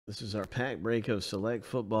This is our pack break of Select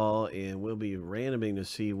Football, and we'll be randoming to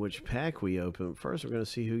see which pack we open. First, we're going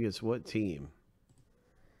to see who gets what team.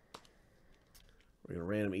 We're going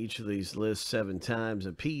to random each of these lists 7 times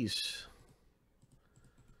a piece.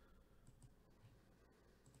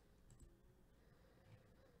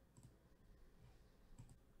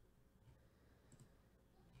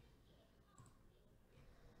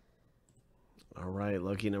 All right,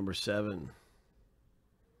 lucky number 7.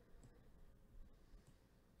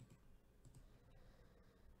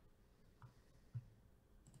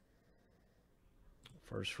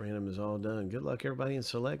 First random is all done. Good luck, everybody, in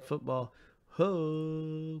Select Football.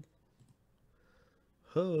 Hope.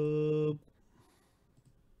 Hope.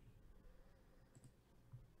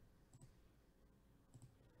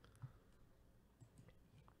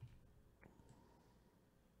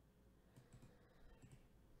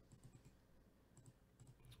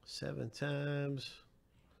 Seven times.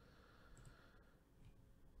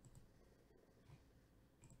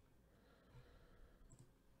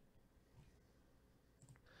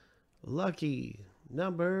 Lucky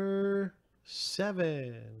number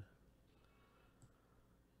 7.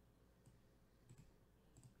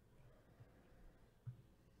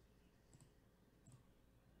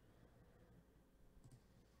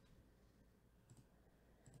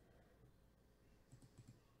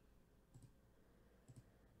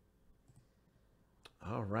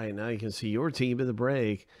 All right, now you can see your team in the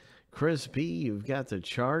break. Chris B, you've got the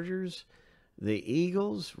Chargers, the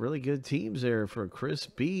Eagles. Really good teams there for Chris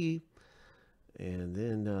B. And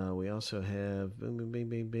then we also have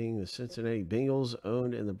the Cincinnati Bengals,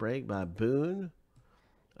 owned in the break by Boone.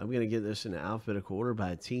 I'm going to get this in alphabetical order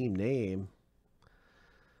by team name.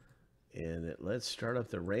 And let's start up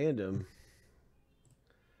the random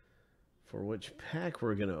for which pack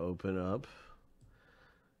we're going to open up.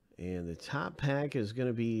 And the top pack is going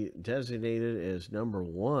to be designated as number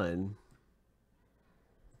 1.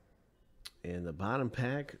 And the bottom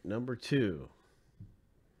pack, number 2.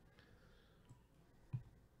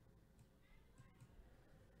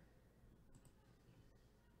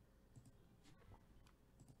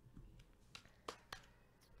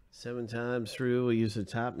 Seven times through, we'll use the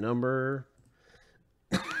top number.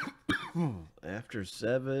 After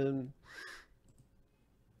 7.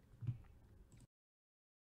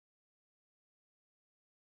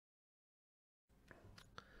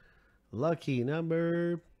 Lucky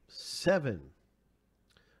number 7.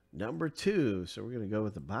 Number 2. So we're going to go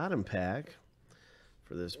with the bottom pack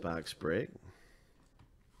for this box break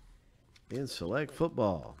in Select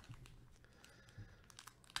Football.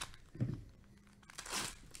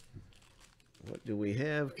 What do we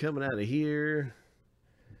have coming out of here?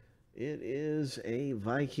 It is a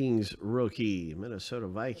Vikings rookie. Minnesota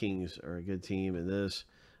Vikings are a good team in this.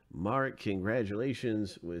 Mark,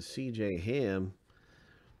 congratulations with CJ Ham.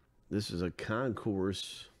 This is a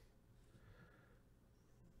concourse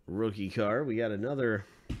rookie card. We got another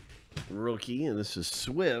rookie, and this is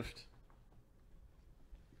Swift.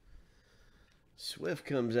 Swift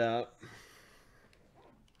comes out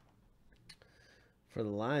for the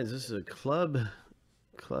Lions. This is a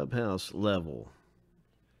clubhouse level.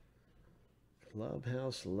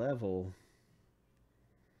 Clubhouse level.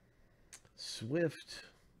 Swift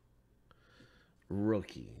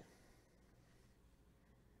rookie.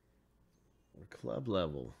 Club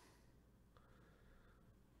level.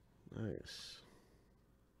 Nice.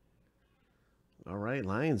 All right,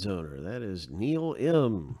 Lions owner. That is Neil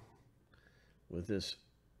M. with this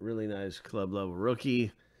really nice club level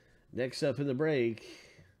rookie. Next up in the break,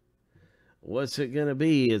 what's it going to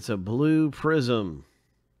be? It's a blue prism.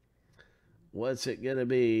 What's it going to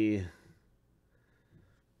be?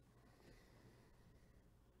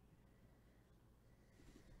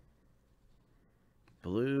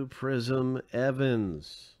 Blue Prism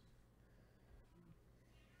Evans.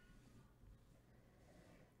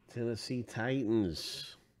 Tennessee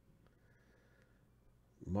Titans.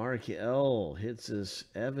 Mark L. hits this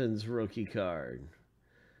Evans rookie card.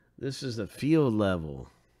 This is the field level.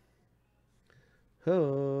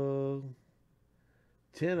 Oh,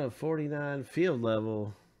 10 of 49 field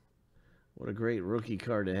level. What a great rookie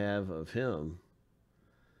card to have of him.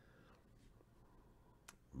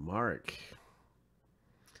 Mark.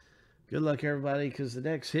 Good luck, everybody, because the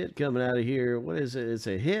next hit coming out of here, what is it? It's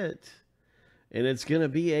a hit, and it's going to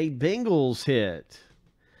be a Bengals hit.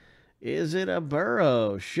 Is it a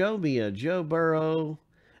Burrow? Show me a Joe Burrow.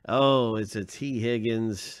 Oh, it's a T.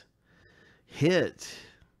 Higgins hit.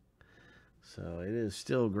 So it is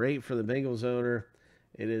still great for the Bengals owner.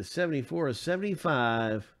 It is 74 of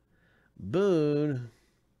 75. Boone.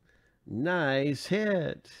 Nice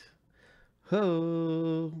hit.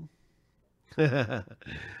 Ho.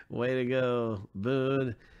 Way to go,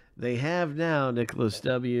 Boone. They have now, Nicholas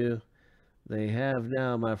W. They have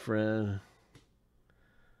now, my friend.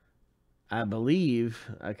 I believe,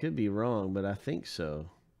 I could be wrong, but I think so.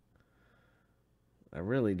 I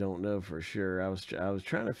really don't know for sure. I was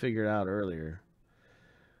trying to figure it out earlier.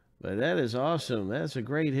 But that is awesome. That's a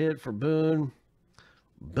great hit for Boone.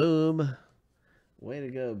 Boom. Way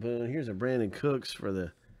to go, Boone. Here's a Brandon Cooks for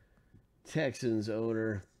the Texans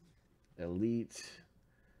owner. Elite.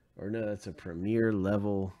 Or no, it's a premier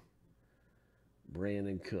level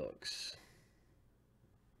Brandon Cooks.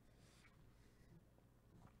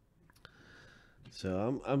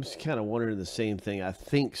 So I'm just kind of wondering the same thing. I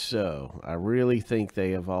think so. I really think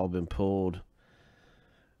they have all been pulled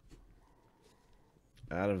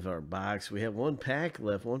out of our box. We have one pack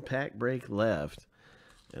left, one pack break left,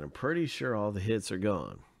 and I'm pretty sure all the hits are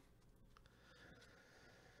gone.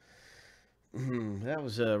 That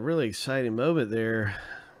was a really exciting moment there.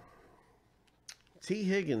 T.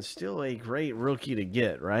 Higgins still a great rookie to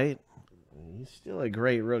get, right? He's still a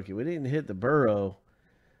great rookie. We didn't hit the Burrow,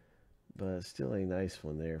 but still a nice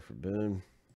one there for Boone.